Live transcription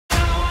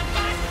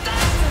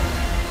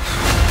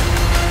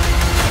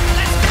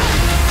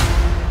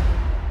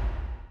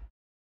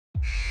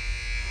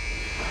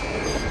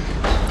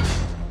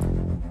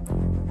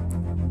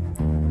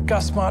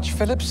Gus March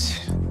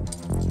Phillips.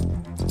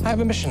 I have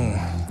a mission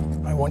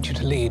I want you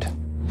to lead.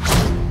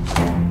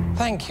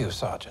 Thank you,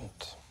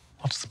 Sergeant.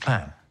 What's the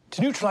plan?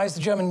 To neutralize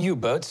the German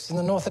U-boats in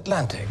the North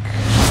Atlantic.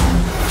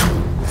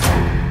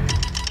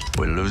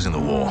 We're losing the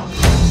war.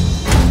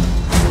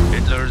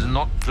 Hitler is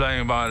not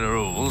playing by the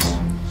rules,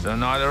 so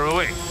neither are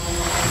we.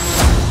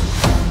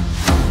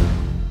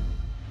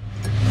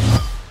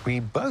 We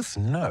both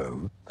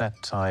know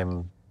that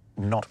I'm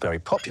not very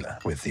popular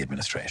with the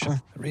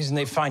administration. The reason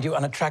they find you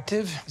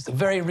unattractive is the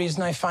very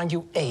reason I find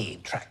you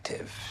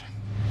attractive.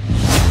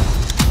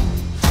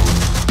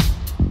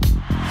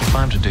 If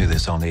I'm to do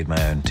this, I'll need my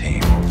own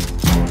team.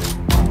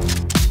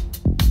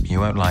 You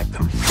won't like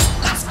them.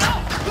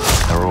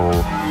 They're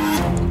all...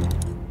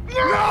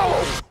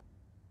 No!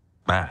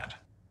 mad.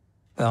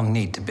 They'll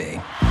need to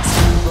be.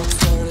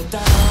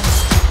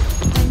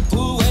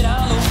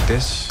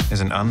 This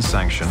is an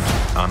unsanctioned,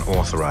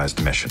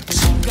 unauthorized mission.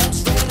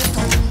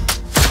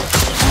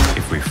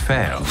 If we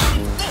fail,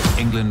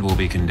 England will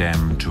be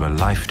condemned to a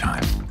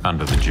lifetime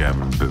under the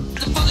German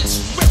boot.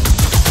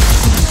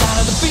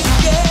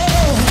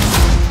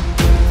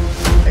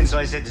 And so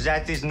I said,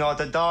 that is not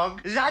a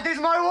dog, that is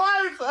my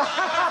wife!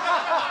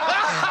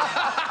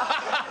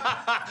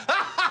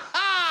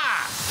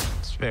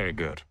 It's very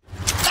good.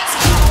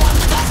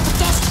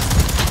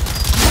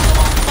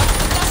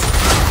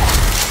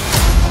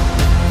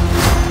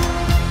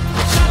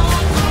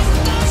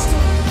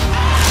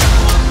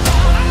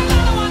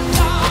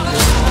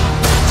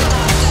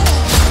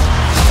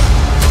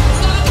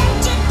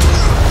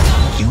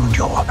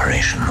 Your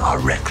operation are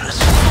reckless.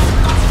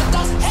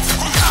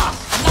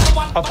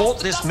 Abort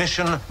this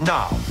mission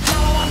now.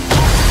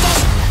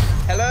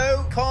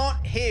 Hello, can't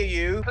hear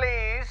you.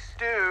 Please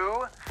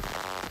do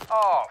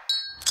off.